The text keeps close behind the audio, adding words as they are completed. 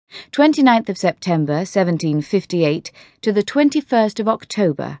29th of September, 1758, to the 21st of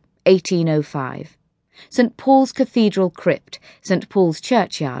October, 1805. St. Paul's Cathedral Crypt, St. Paul's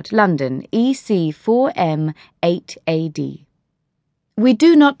Churchyard, London, EC 4M 8 AD. We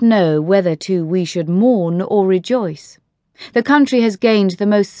do not know whether we should mourn or rejoice. The country has gained the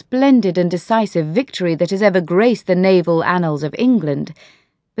most splendid and decisive victory that has ever graced the naval annals of England,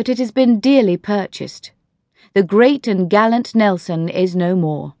 but it has been dearly purchased. The great and gallant Nelson is no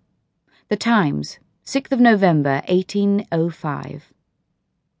more. The Times, 6th of November, 1805.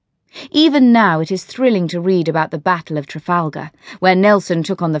 Even now it is thrilling to read about the Battle of Trafalgar, where Nelson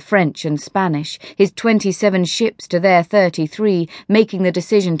took on the French and Spanish, his 27 ships to their 33, making the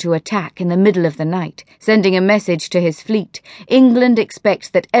decision to attack in the middle of the night, sending a message to his fleet: England expects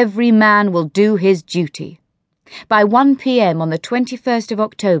that every man will do his duty. By 1 p.m. on the 21st of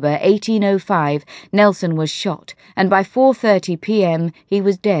October, 1805, Nelson was shot, and by 4:30 p.m. he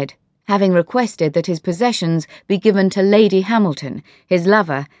was dead, having requested that his possessions be given to Lady Hamilton, his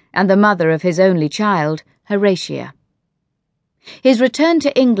lover, and the mother of his only child, Horatia. His return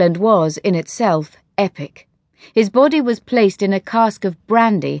to England was, in itself, epic. His body was placed in a cask of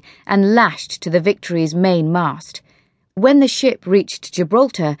brandy and lashed to the Victory's main mast. When the ship reached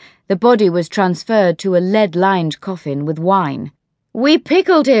Gibraltar, the body was transferred to a lead-lined coffin with wine. "We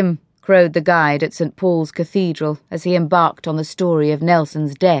pickled him!" crowed the guide at St. Paul's Cathedral as he embarked on the story of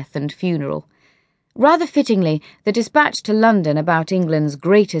Nelson's death and funeral. Rather fittingly, the dispatch to London about England's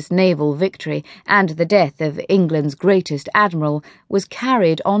greatest naval victory and the death of England's greatest admiral was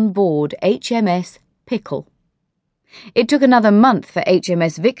carried on board HMS Pickle. It took another month for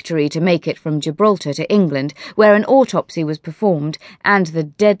HMS Victory to make it from Gibraltar to England, where an autopsy was performed and the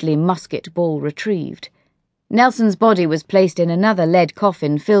deadly musket ball retrieved. Nelson's body was placed in another lead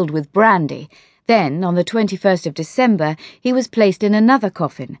coffin filled with brandy. Then, on the 21st of December, he was placed in another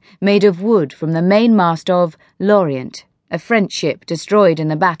coffin, made of wood from the mainmast of L'Orient, a French ship destroyed in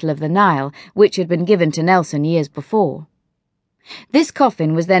the Battle of the Nile, which had been given to Nelson years before. This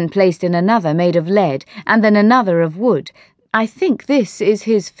coffin was then placed in another made of lead, and then another of wood. I think this is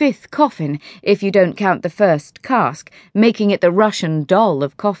his 5th coffin, if you don't count the first cask, making it the Russian doll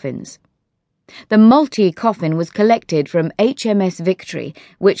of coffins. The multi-coffin was collected from HMS Victory,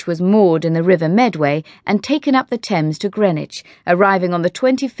 which was moored in the River Medway, and taken up the Thames to Greenwich, arriving on the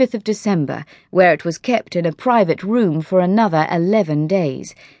 25th of December, where it was kept in a private room for another 11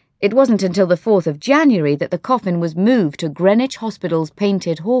 days. It wasn't until the 4th of January that the coffin was moved to Greenwich Hospital's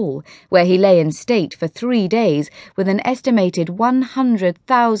Painted Hall, where he lay in state for 3 days, with an estimated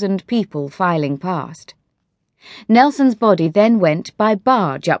 100,000 people filing past. Nelson's body then went by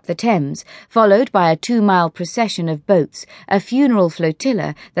barge up the Thames, followed by a 2-mile procession of boats, a funeral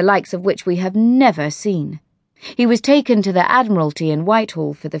flotilla, the likes of which we have never seen. He was taken to the Admiralty in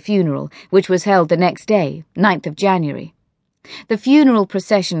Whitehall for the funeral, which was held the next day, 9th of January. The funeral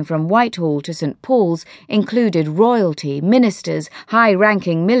procession from Whitehall to St. Paul's included royalty, ministers,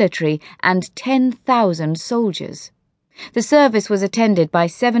 high-ranking military, and 10,000 soldiers. The service was attended by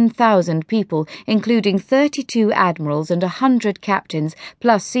 7,000 people, including 32 admirals and 100 captains,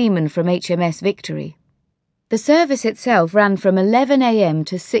 plus seamen from HMS Victory. The service itself ran from 11 a.m.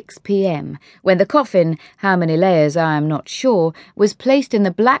 to 6 p.m., when the coffin, how many layers I am not sure, was placed in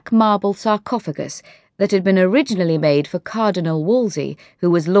the black marble sarcophagus that had been originally made for Cardinal Wolsey,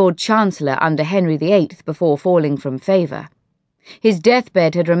 who was Lord Chancellor under Henry VIII before falling from favour. His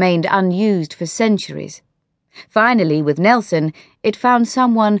deathbed had remained unused for centuries. Finally, with Nelson, it found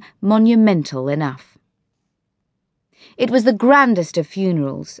someone monumental enough. It was the grandest of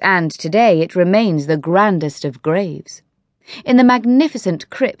funerals, and today it remains the grandest of graves. In the magnificent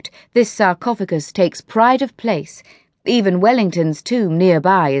crypt, this sarcophagus takes pride of place. Even Wellington's tomb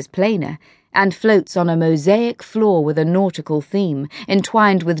nearby is plainer, and floats on a mosaic floor with a nautical theme,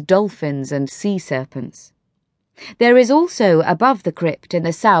 entwined with dolphins and sea serpents. There is also, above the crypt in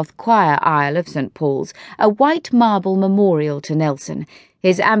the south choir aisle of St. Paul's, a white marble memorial to Nelson,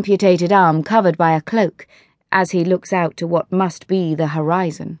 his amputated arm covered by a cloak, as he looks out to what must be the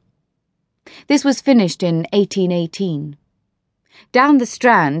horizon. This was finished in 1818. Down the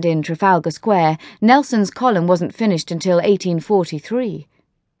Strand, in Trafalgar Square, Nelson's column wasn't finished until 1843.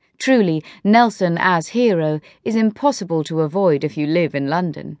 Truly, Nelson as hero is impossible to avoid if you live in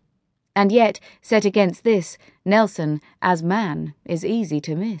London. And yet, set against this, Nelson, as man, is easy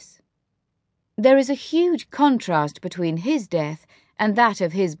to miss. There is a huge contrast between his death and that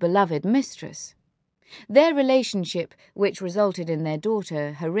of his beloved mistress. Their relationship, which resulted in their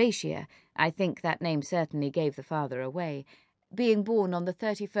daughter, Horatia, I think that name certainly gave the father away, being born on the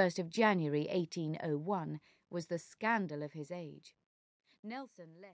 31st of January 1801, was the scandal of his age. Nelson left.